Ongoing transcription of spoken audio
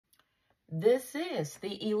This is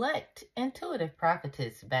the Elect Intuitive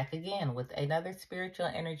Prophetess back again with another spiritual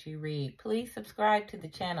energy read. Please subscribe to the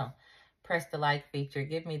channel. Press the like feature.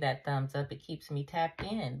 Give me that thumbs up. It keeps me tapped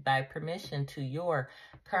in by permission to your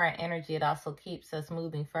current energy. It also keeps us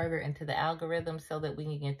moving further into the algorithm so that we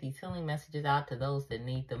can get these healing messages out to those that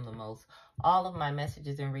need them the most. All of my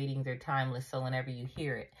messages and readings are timeless, so whenever you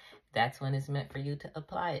hear it, that's when it's meant for you to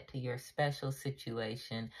apply it to your special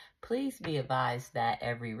situation. Please be advised that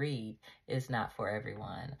every read is not for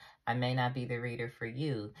everyone. I may not be the reader for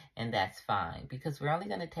you, and that's fine, because we're only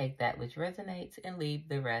going to take that which resonates and leave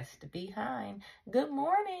the rest behind. Good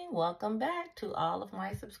morning. Welcome back to all of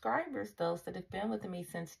my subscribers, those that have been with me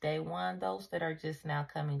since day one, those that are just now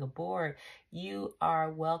coming aboard. You are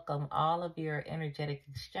welcome. All of your energetic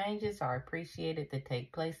exchanges are appreciated that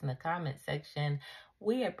take place in the comment section.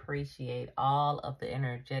 We appreciate all of the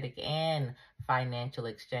energetic and financial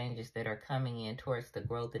exchanges that are coming in towards the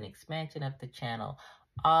growth and expansion of the channel.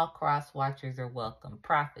 All cross watchers are welcome.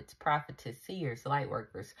 Prophets, prophetess, seers, light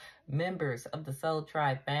workers, members of the Soul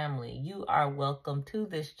Tribe family, you are welcome to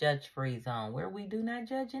this judge-free zone where we do not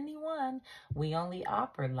judge anyone. We only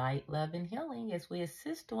offer light, love, and healing as we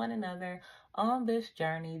assist one another on this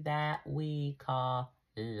journey that we call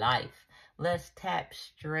life. Let's tap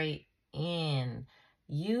straight in.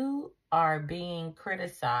 You are being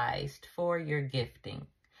criticized for your gifting.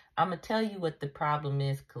 I'm going to tell you what the problem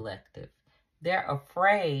is, collective. They're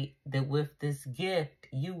afraid that with this gift,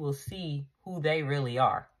 you will see who they really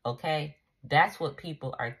are, okay? That's what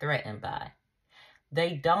people are threatened by.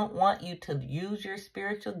 They don't want you to use your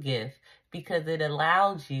spiritual gift because it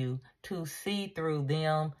allows you to see through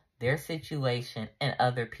them, their situation, and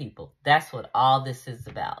other people. That's what all this is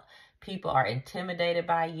about. People are intimidated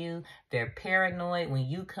by you. They're paranoid when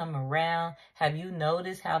you come around. Have you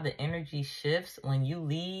noticed how the energy shifts when you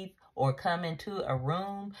leave or come into a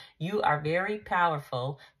room? You are very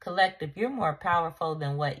powerful. Collective, you're more powerful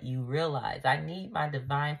than what you realize. I need my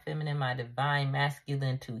divine feminine, my divine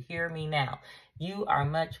masculine to hear me now. You are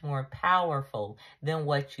much more powerful than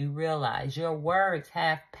what you realize. Your words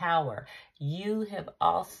have power. You have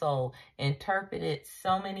also interpreted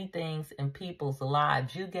so many things in people's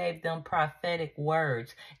lives. You gave them prophetic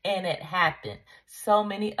words, and it happened. So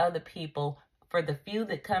many other people, for the few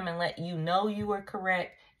that come and let you know you were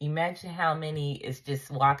correct, imagine how many is just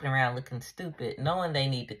walking around looking stupid, knowing they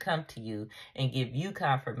need to come to you and give you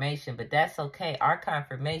confirmation. But that's okay. Our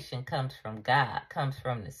confirmation comes from God, comes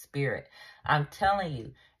from the Spirit. I'm telling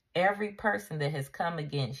you, every person that has come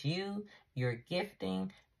against you, your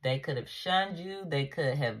gifting, they could have shunned you. They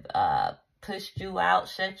could have pushed you out,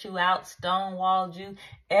 shut you out, stonewalled you.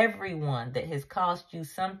 Everyone that has caused you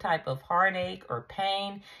some type of heartache or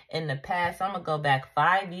pain in the past, I'm going to go back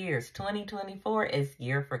 5 years. 2024 is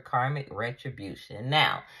year for karmic retribution.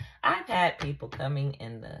 Now, I've had people coming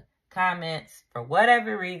in the comments, for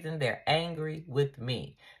whatever reason, they're angry with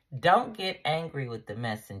me. Don't get angry with the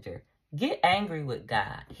messenger. Get angry with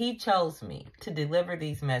God. He chose me to deliver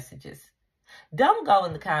these messages. Don't go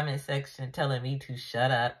in the comment section telling me to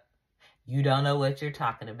shut up. You don't know what you're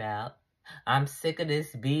talking about. I'm sick of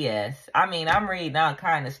this BS. I mean, I'm reading all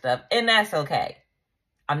kind of stuff, and that's okay.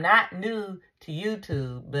 I'm not new to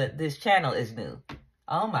YouTube, but this channel is new.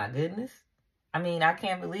 Oh my goodness. I mean, I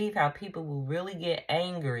can't believe how people will really get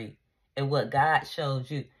angry at what God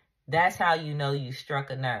showed you. That's how you know you struck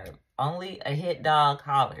a nerve. Only a hit dog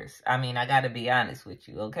hollers. I mean, I got to be honest with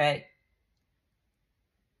you, okay?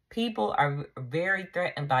 People are very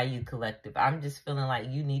threatened by you, collective. I'm just feeling like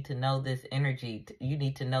you need to know this energy. You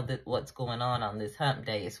need to know that what's going on this hump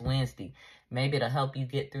day. It's Wednesday. Maybe it'll help you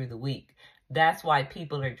get through the week. That's why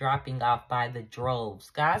people are dropping off by the droves.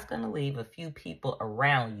 God's going to leave a few people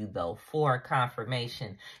around you, though, for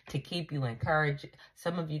confirmation to keep you encouraged.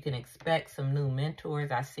 Some of you can expect some new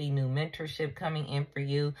mentors. I see new mentorship coming in for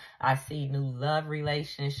you. I see new love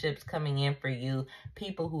relationships coming in for you.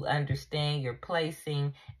 People who understand your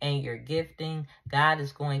placing and your gifting, God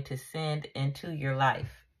is going to send into your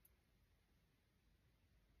life.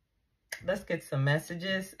 Let's get some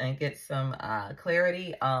messages and get some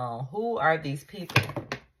clarity on who are these people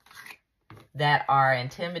that are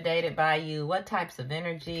intimidated by you. What types of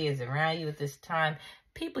energy is around you at this time?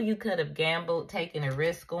 People you could have gambled, taken a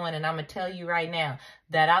risk on. And I'm going to tell you right now,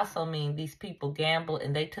 that also means these people gambled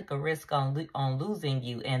and they took a risk on losing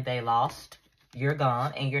you and they lost. You're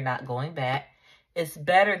gone and you're not going back. It's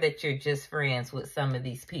better that you're just friends with some of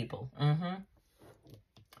these people.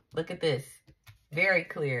 Look at this. Very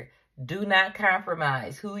clear. Do not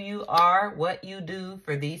compromise who you are, what you do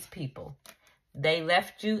for these people. They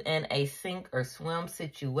left you in a sink or swim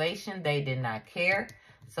situation. They did not care.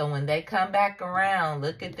 So when they come back around,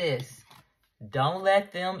 look at this. Don't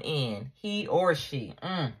let them in. He or she.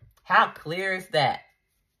 How clear is that?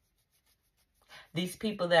 These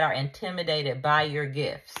people that are intimidated by your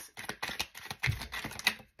gifts.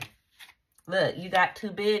 Look, you got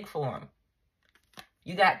too big for them.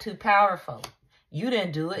 You got too powerful. You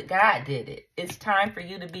didn't do it. God did it. It's time for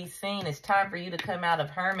you to be seen. It's time for you to come out of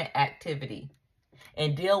hermit activity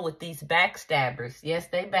and deal with these backstabbers. Yes,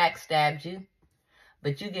 they backstabbed you,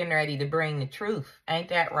 but you getting ready to bring the truth. Ain't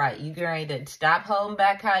that right? You getting ready to stop holding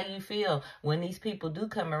back how you feel. When these people do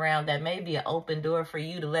come around, that may be an open door for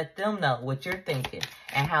you to let them know what you're thinking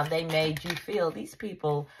and how they made you feel. These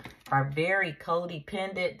people are very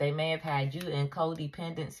codependent. They may have had you in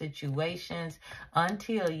codependent situations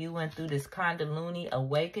until you went through this Kundalini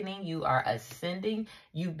awakening. You are ascending.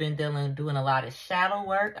 You've been doing a lot of shadow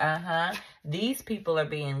work. These people are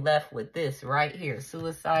being left with this right here.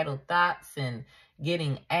 Suicidal thoughts and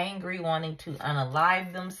getting angry, wanting to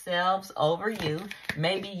unalive themselves over you.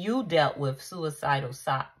 Maybe you dealt with suicidal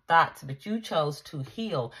thoughts, but you chose to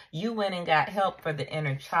heal. You went and got help for the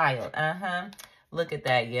inner child. Look at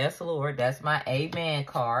that. Yes, Lord. That's my amen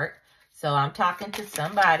card. So I'm talking to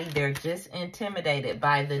somebody. They're just intimidated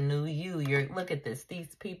by the new you. Look at this.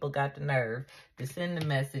 These people got the nerve to send the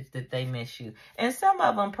message that they miss you. And some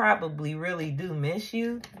of them probably really do miss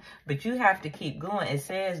you. But you have to keep going. It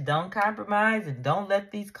says don't compromise and don't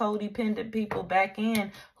let these codependent people back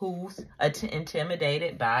in who's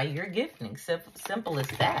intimidated by your gifting. Simple as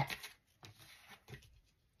that.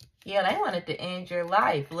 Yeah, they wanted to end your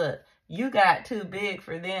life. Look. You got too big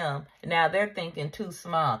for them. Now they're thinking too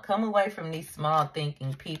small. Come away from these small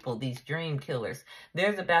thinking people, these dream killers.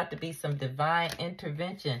 There's about to be some divine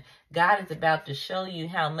intervention. God is about to show you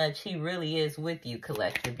how much he really is with you,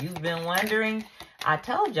 collective. You've been wondering. I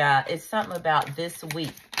told y'all it's something about this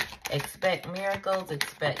week. Expect miracles,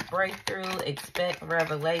 expect breakthrough, expect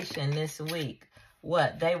revelation this week.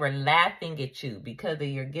 What? They were laughing at you because of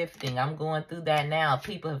your gifting. I'm going through that now.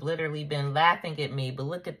 People have literally been laughing at me. But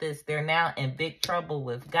look at this. They're now in big trouble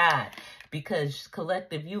with God. Because,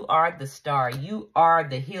 collective, you are the star. You are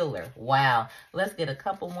the healer. Wow. Let's get a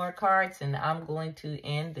couple more cards and I'm going to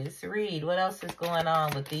end this read. What else is going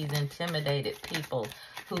on with these intimidated people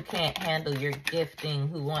who can't handle your gifting,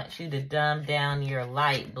 who wants you to dumb down your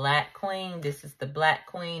light? Black Queen. This is the Black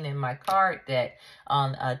Queen in my card deck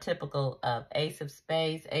on a typical of Ace of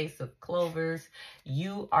Spades, Ace of Clovers.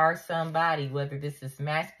 You are somebody, whether this is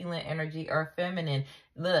masculine energy or feminine.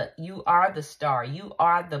 Look, you are the star. You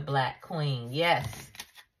are the Black Queen. Yes.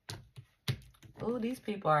 Oh, these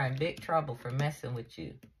people are in big trouble for messing with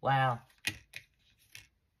you. Wow.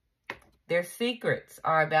 Their secrets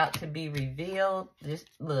are about to be revealed. Just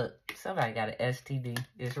look, somebody got an STD.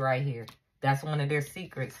 It's right here. That's one of their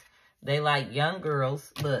secrets. They like young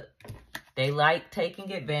girls. Look, they like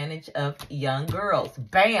taking advantage of young girls.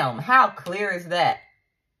 Bam! How clear is that?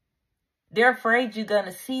 They're afraid you're going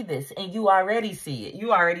to see this, and you already see it.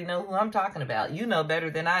 You already know who I'm talking about. You know better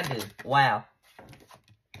than I do. Wow.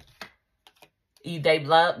 They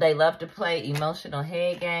love to play emotional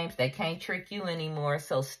head games. They can't trick you anymore,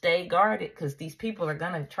 so stay guarded because these people are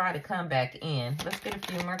going to try to come back in. Let's get a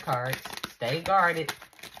few more cards. Stay guarded.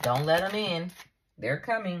 Don't let them in. They're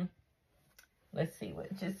coming. Let's see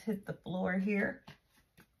what just hit the floor here.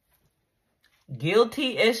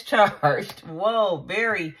 Guilty as charged. Whoa,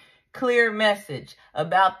 very clear message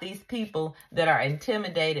about these people that are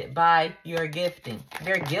intimidated by your gifting.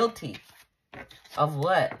 They're guilty of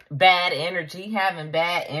what? Bad energy, having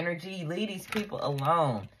bad energy. Leave these people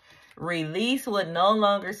alone. Release what no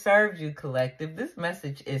longer serves you, collective. This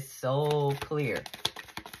message is so clear.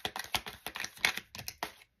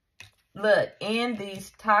 Look, in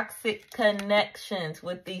these toxic connections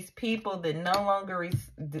with these people that no longer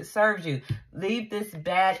serves you, leave this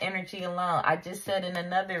bad energy alone. I just said in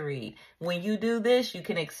another read, when you do this, you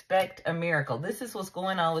can expect a miracle. This is what's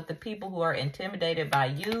going on with the people who are intimidated by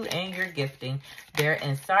you and your gifting. They're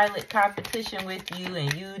in silent competition with you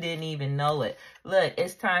and you didn't even know it. Look,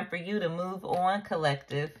 it's time for you to move on,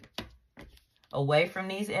 collective. Away from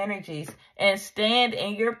these energies and stand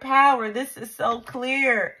in your power. This is so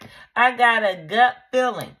clear. I got a gut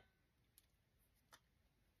feeling.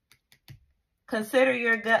 Consider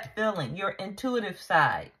your gut feeling, your intuitive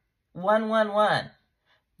side. 111.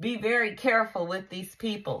 Be very careful with these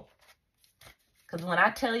people. Because when I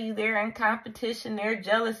tell you they're in competition, they're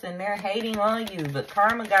jealous and they're hating on you. But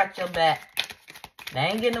karma got your back. They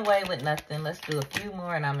ain't getting away with nothing. Let's do a few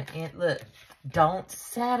more and I'm going to end. Look. Don't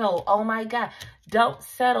settle. Oh my God. Don't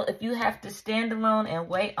settle. If you have to stand alone and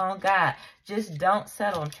wait on God, just don't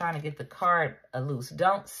settle. I'm trying to get the card loose.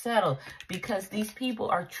 Don't settle because these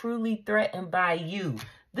people are truly threatened by you.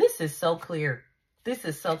 This is so clear. This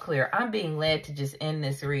is so clear. I'm being led to just end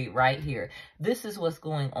this read right here. This is what's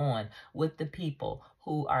going on with the people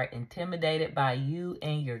who are intimidated by you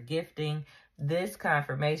and your gifting. This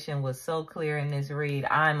confirmation was so clear in this read,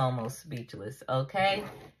 I'm almost speechless, okay?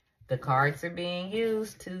 The cards are being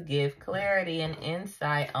used to give clarity and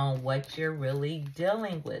insight on what you're really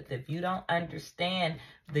dealing with. If you don't understand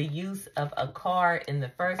the use of a card in the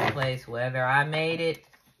first place, whether I made it,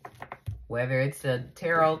 whether it's a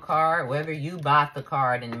tarot card, whether you bought the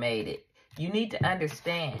card and made it, you need to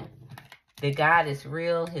understand that God is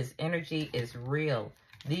real. His energy is real.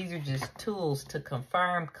 These are just tools to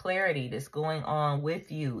confirm clarity that's going on with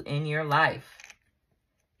you in your life.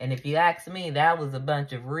 And if you ask me, that was a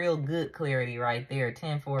bunch of real good clarity right there,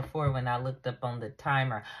 1044 when I looked up on the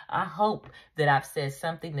timer. I hope that I've said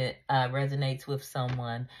something that resonates with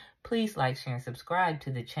someone. Please like, share, and subscribe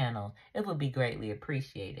to the channel. It would be greatly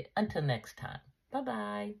appreciated. Until next time.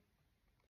 Bye-bye.